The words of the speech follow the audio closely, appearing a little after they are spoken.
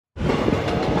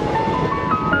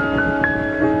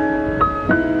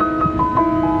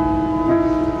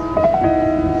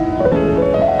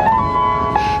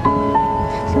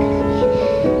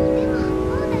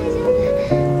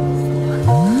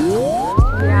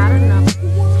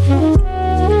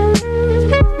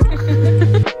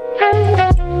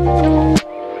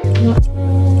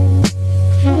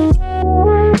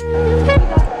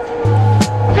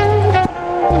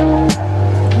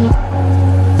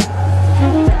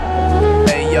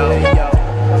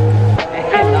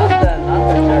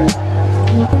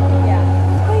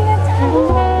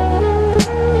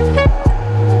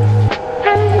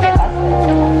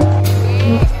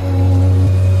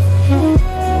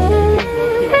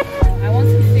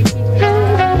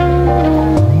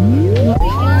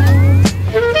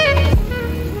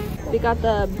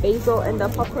the basil and the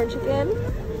popcorn chicken.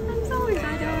 I'm so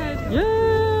excited.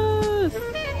 Yes!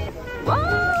 What?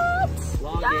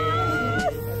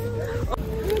 Yes!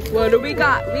 What do we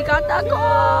got? We got the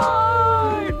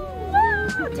corn!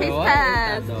 Taste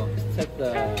test. Took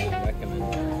the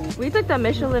recommended. We took the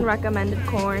Michelin recommended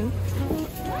corn.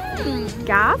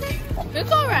 Gas?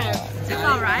 It's alright. It's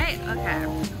alright? Okay.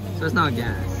 So it's not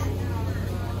gas.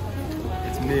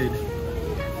 It's mid.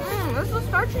 This is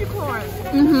starchy corn.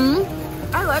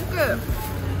 I like it.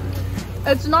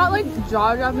 It's not like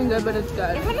jaw-dropping good, but it's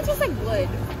good. It kind of tastes like wood.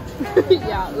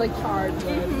 Yeah, like charred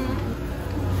wood.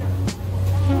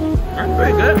 That's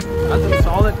pretty good. That's a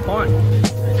solid corn.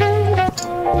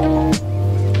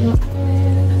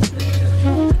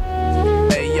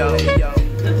 Hey yo, hey yo.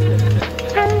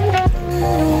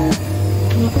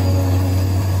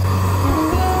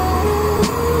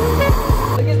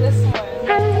 Look at this one.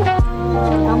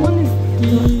 That one is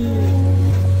deep.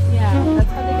 Yeah,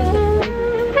 that's how they get the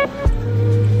flavor.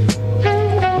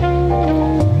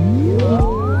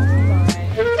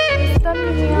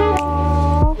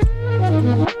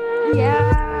 Yeah.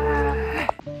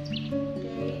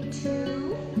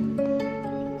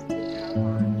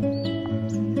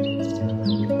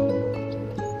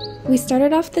 We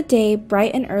started off the day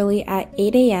bright and early at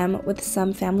 8 a.m. with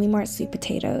some Family Mart sweet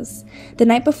potatoes. The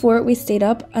night before, we stayed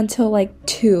up until like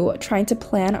 2 trying to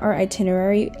plan our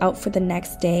itinerary out for the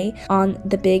next day on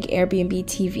the big Airbnb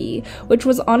TV, which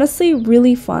was honestly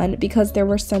really fun because there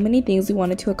were so many things we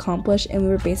wanted to accomplish and we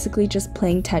were basically just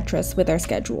playing Tetris with our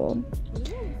schedule.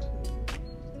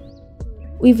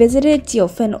 We visited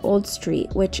Jiufen Old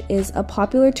Street, which is a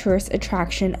popular tourist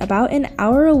attraction about an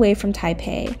hour away from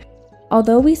Taipei.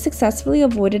 Although we successfully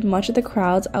avoided much of the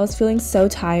crowds, I was feeling so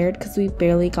tired because we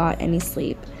barely got any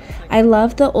sleep. I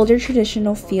loved the older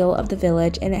traditional feel of the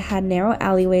village, and it had narrow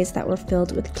alleyways that were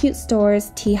filled with cute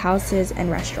stores, tea houses, and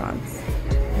restaurants.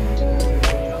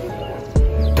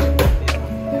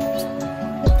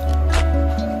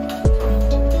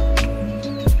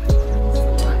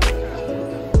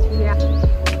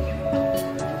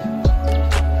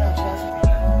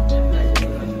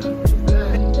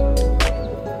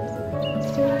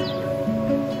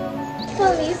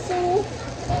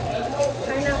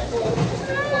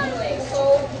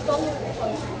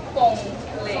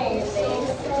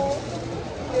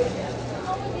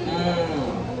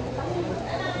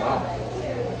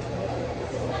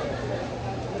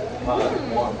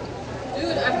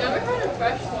 Dude, I've never had a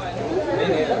fresh one. Me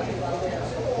neither.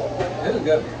 This is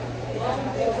good.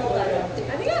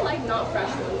 I think I like not fresh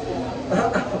ones.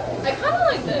 I kind of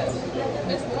like this.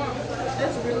 It's warm.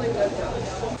 It's really good though.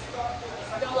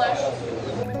 Delicious.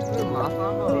 麻烦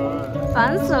了。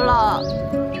烦死了。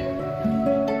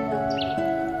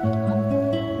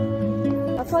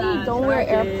That's why you don't wear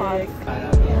AirPods.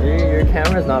 Your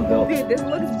camera's not built. Dude, this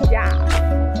looks jacked.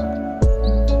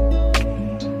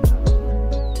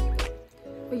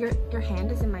 But your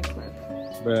hand is in my clip.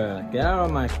 Bruh, get out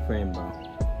of my frame, bro.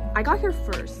 I got here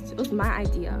first. It was my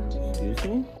idea. Excuse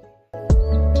me?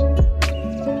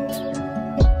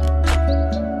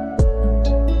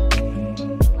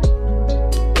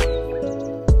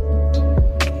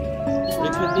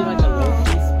 It could be like a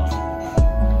low-key spot.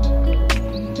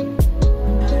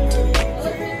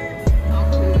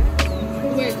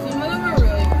 Wait, some of them are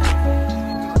really good.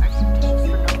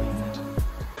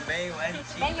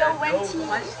 No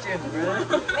question, bro.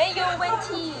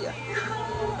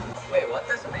 Wait, what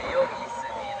does mayo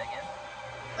mean again?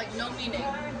 Like no meaning.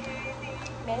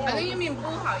 I think you mean 不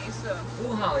好意思.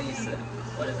 不好意思.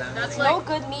 What does that mean? That's like No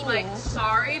good meaning. Like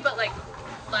sorry, but like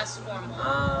less formal.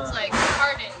 It's like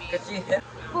pardon me. Could you hit?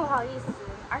 不好意思.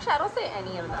 Actually, I don't say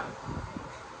any of them.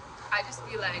 I just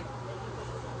be like,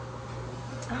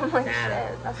 I'm like,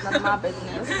 shit, that's none of my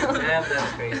business. Damn,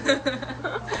 that's crazy.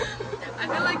 I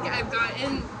feel like I've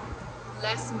gotten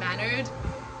less mannered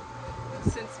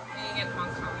since being in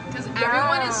Hong Kong because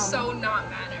everyone is so not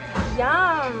mannered.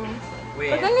 Yum.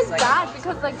 Wait, But then it's like, bad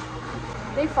because like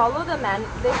they follow their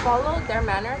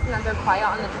manners and then they're quiet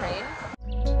on the train.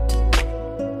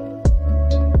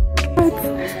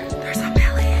 There's a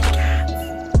million cats.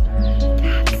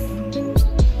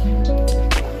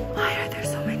 Why are there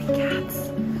so many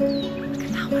cats? Look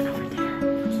at that one over there.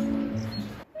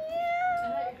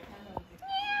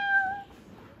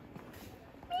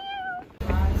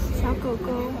 Meow. 小狗狗，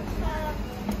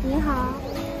你好。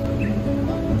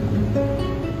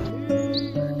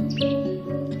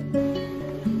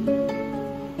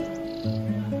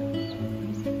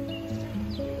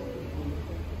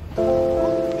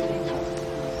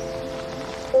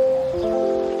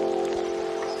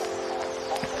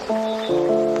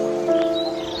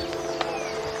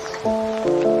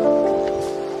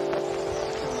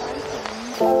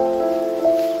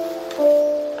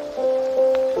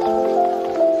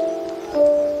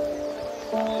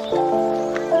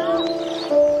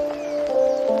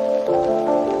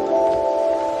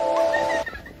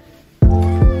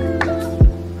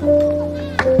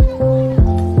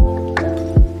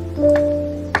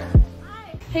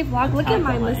vlog. Look at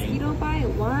my mosquito bite.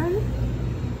 1,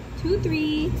 2,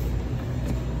 3,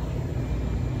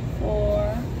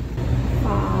 4,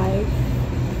 5,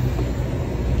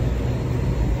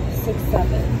 6,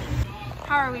 7.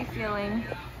 How are we feeling?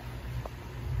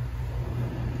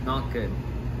 Not good.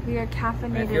 We are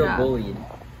caffeinated I feel up. bullied.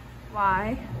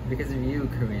 Why? Because of you,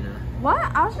 Karina. What?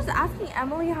 I was just asking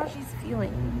Emily how she's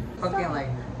feeling. Fucking like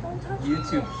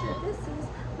YouTube shit. This is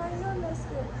my namaste.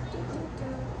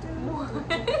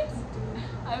 What?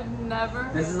 I've never.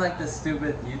 This is like the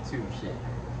stupid YouTube shit.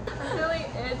 I'm feeling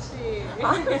itchy.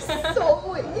 I'm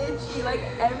so itchy. Like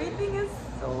everything is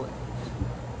so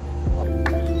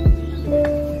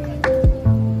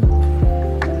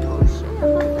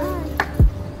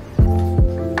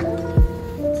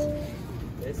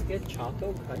Biscuit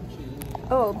chocolate crunchy.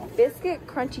 Oh, biscuit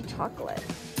crunchy chocolate.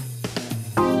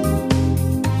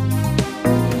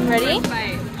 Ready?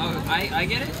 Bite. Oh, I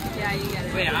get it? Yeah, you get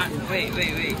it.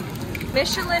 Wait.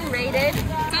 Michelin rated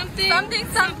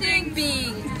something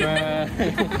big.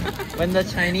 When the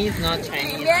Chinese not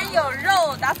Chinese. 里面有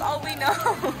肉, that's all we know.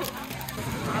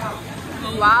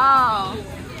 Wow.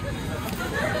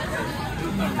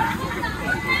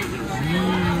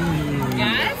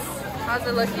 Yes? How's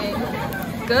it looking?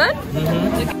 Good?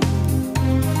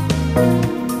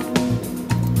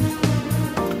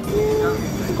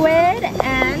 Squid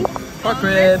and Pork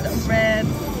ribs. ribs.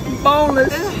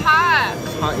 Boneless. It's hot.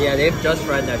 Yeah, they've just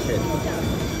fried that shit.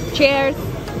 Cheers.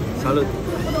 Salud.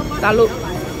 Salud.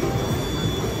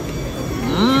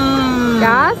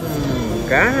 Gas?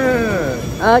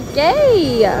 Gas.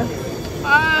 Okay.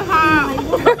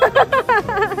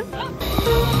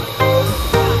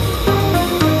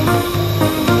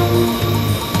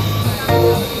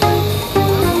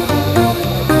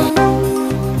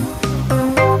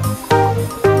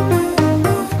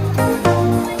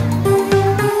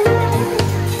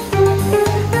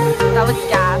 That was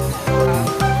gas.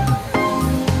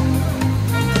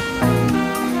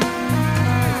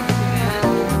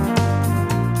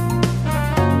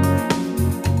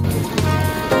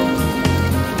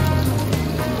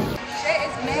 Shit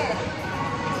is mid.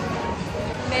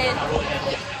 Mid.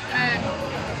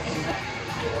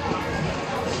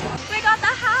 We got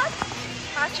the hat.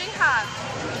 Matching hat.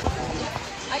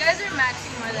 You guys are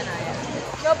matching more than I am.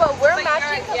 No, but we're But matching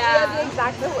you're- because yeah. we have the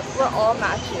exact. We're all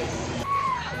matching.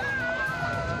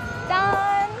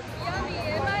 Done. Yummy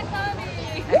in my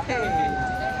tummy.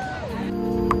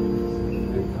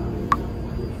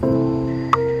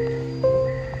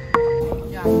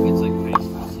 It's like pretty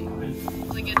spicy.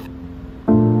 Like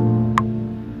it.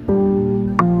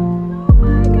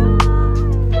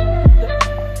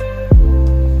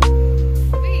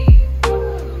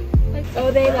 Oh,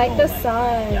 they like the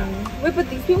sun. Wait, but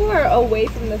these people are away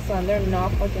from the sun. They're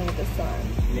not fucking with the sun.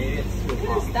 Maybe it's too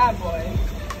hot. That boy.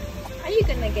 How are you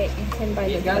gonna get eaten by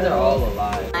You the guys are all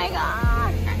alive. Oh my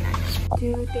god.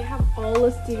 Dude, they have all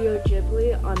of Studio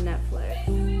Ghibli on Netflix.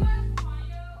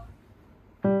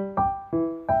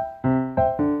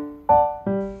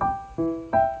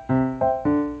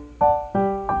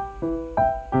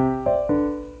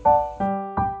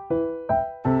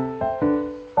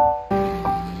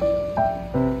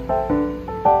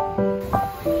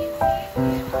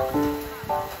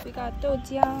 We got 豆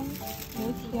浆,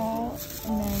 油条,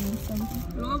 and then some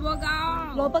萝卜糕。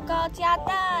萝卜糕加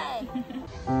蛋。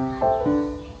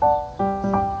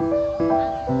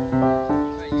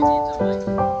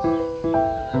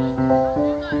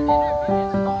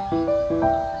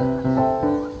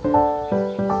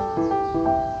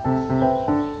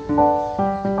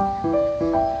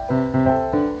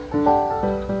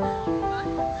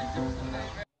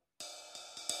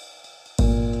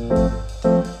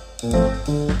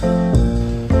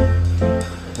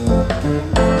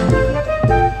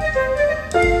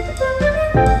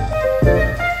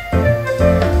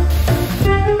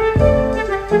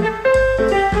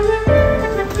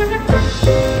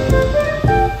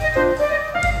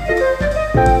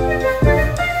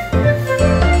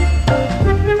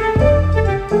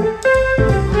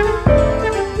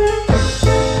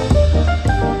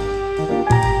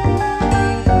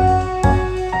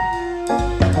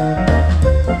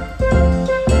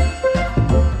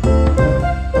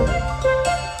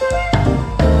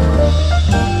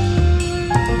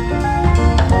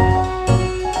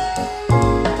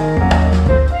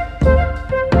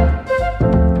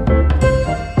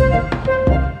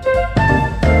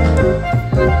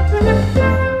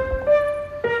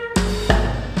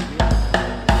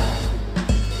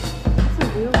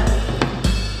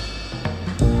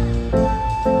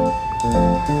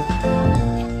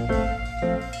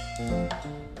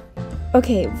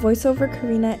Okay, voiceover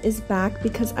Karina is back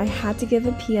because I had to give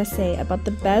a PSA about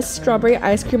the best strawberry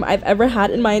ice cream I've ever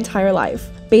had in my entire life.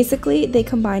 Basically, they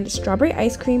combined strawberry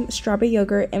ice cream, strawberry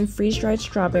yogurt, and freeze-dried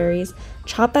strawberries,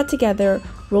 chopped that together,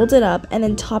 rolled it up, and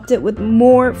then topped it with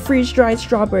more freeze-dried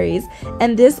strawberries.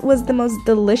 And this was the most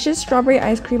delicious strawberry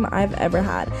ice cream I've ever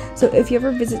had. So if you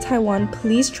ever visit Taiwan,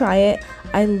 please try it.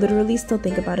 I literally still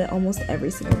think about it almost every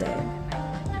single day.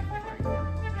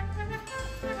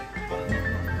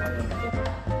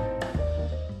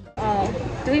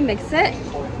 Do we mix it?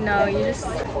 No, you just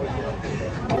do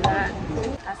that.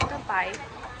 That's the bite.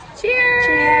 Cheers!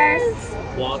 Cheers!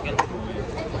 Walking.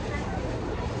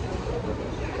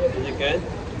 Is it good?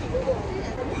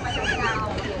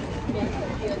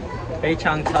 非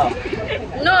常 tough.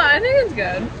 No, I think it's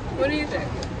good. What do you think?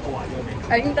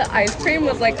 I think the ice cream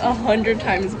was like 100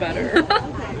 times better.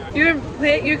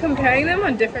 You're comparing them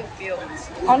on different fields.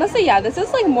 Honestly, yeah, this is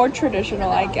like more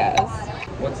traditional, I guess.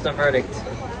 What's the verdict?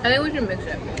 I think we should mix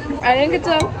it. I think it's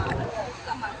a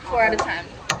 4 out of 10.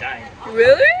 Dang.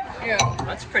 Really? Yeah.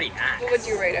 That's pretty ass. What would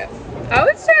you rate it? I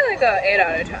would say like a 8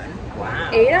 out of 10. Wow.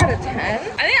 8 out of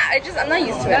 10? I'm not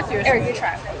used to That's it. yours. Eric, you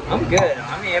try. I'm good.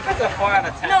 I mean, if it's a 4 out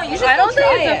of 10. No, you should I don't think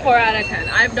try it's it. a 4 out of 10.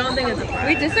 I don't think it's a 4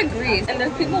 We disagree, and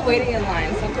there's people waiting in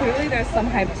line, so clearly there's some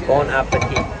hype to it. Bon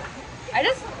appetit. I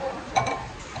just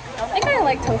don't think I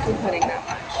like tofu pudding that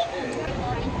much.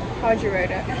 How would you rate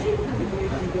it?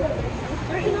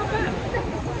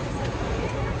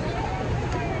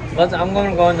 I'm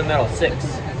gonna go in the middle. 6.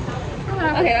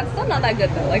 Okay, that's still not that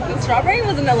good though. Like the strawberry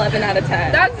was an 11 out of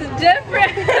 10. That's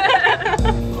different.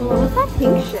 Oh, what's that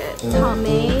pink shit? 草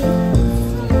莓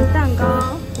蛋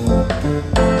糕.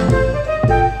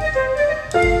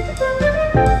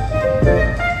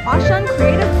 Ocean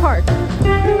Creative Park.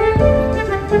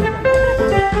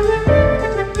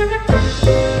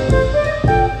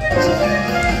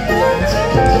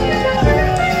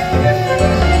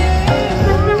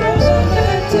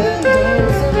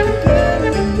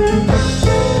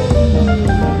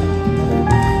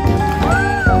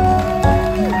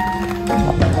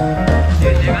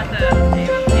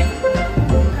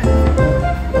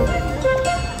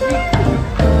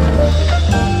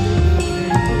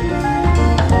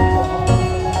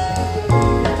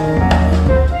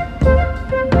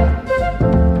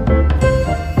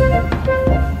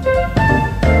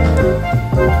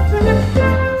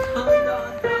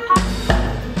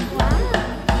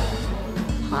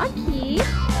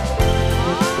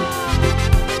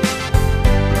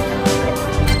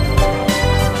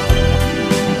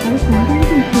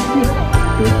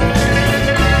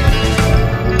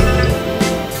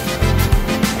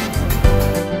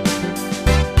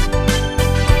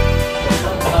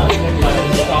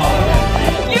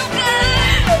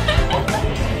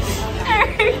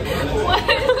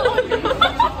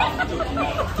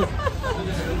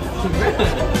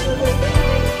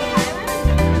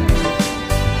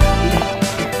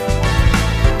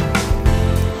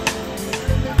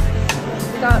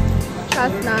 Got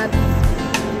chestnuts.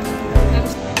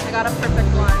 I got a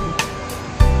perfect one.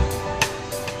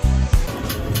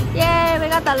 Yay, we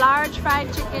got the large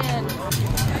fried chicken.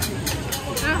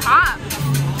 It's hot.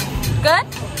 Good?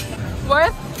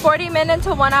 Worth 40 minute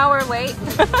to 1 hour wait?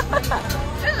 It's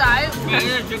nice.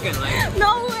 Yeah, chicken, like.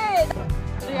 No way!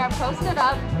 We are posted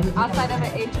up outside of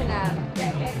an H&M.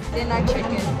 Dinner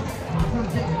chicken.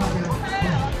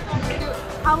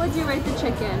 How would you rate the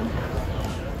chicken?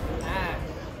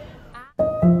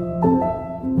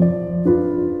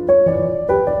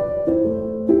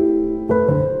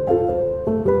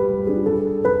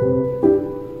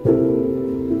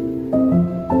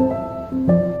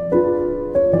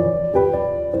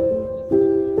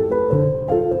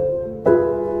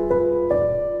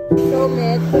 So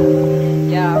mid.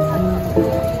 Yeah.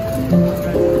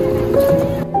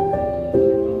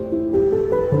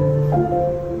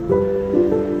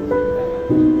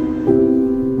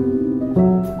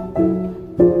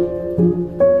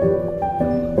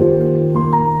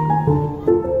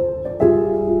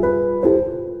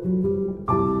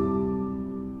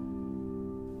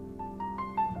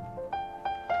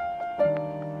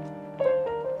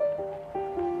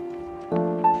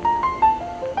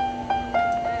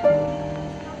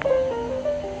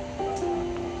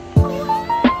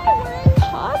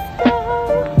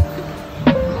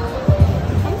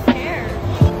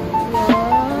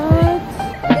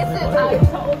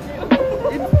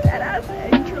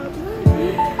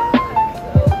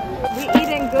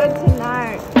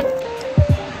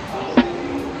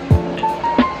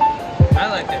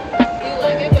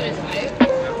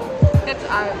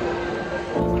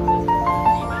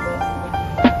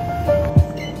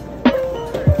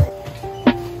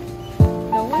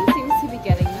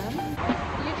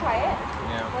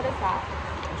 that?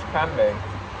 It's cranberry.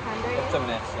 Cranberry? It's a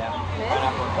mix, yeah. Mix?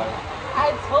 Pineapple and butter. I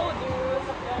told you.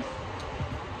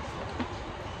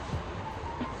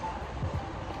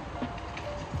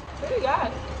 What do you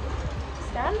got?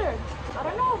 Standard. I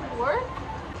don't know, work?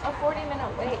 A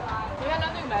 40-minute wait. We got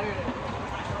nothing better to do.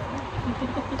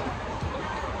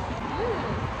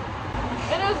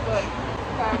 It is good.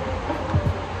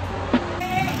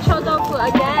 Chodoku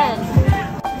again.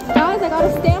 Guys, I got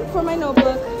a stamp for my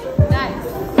notebook.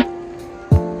 Nice.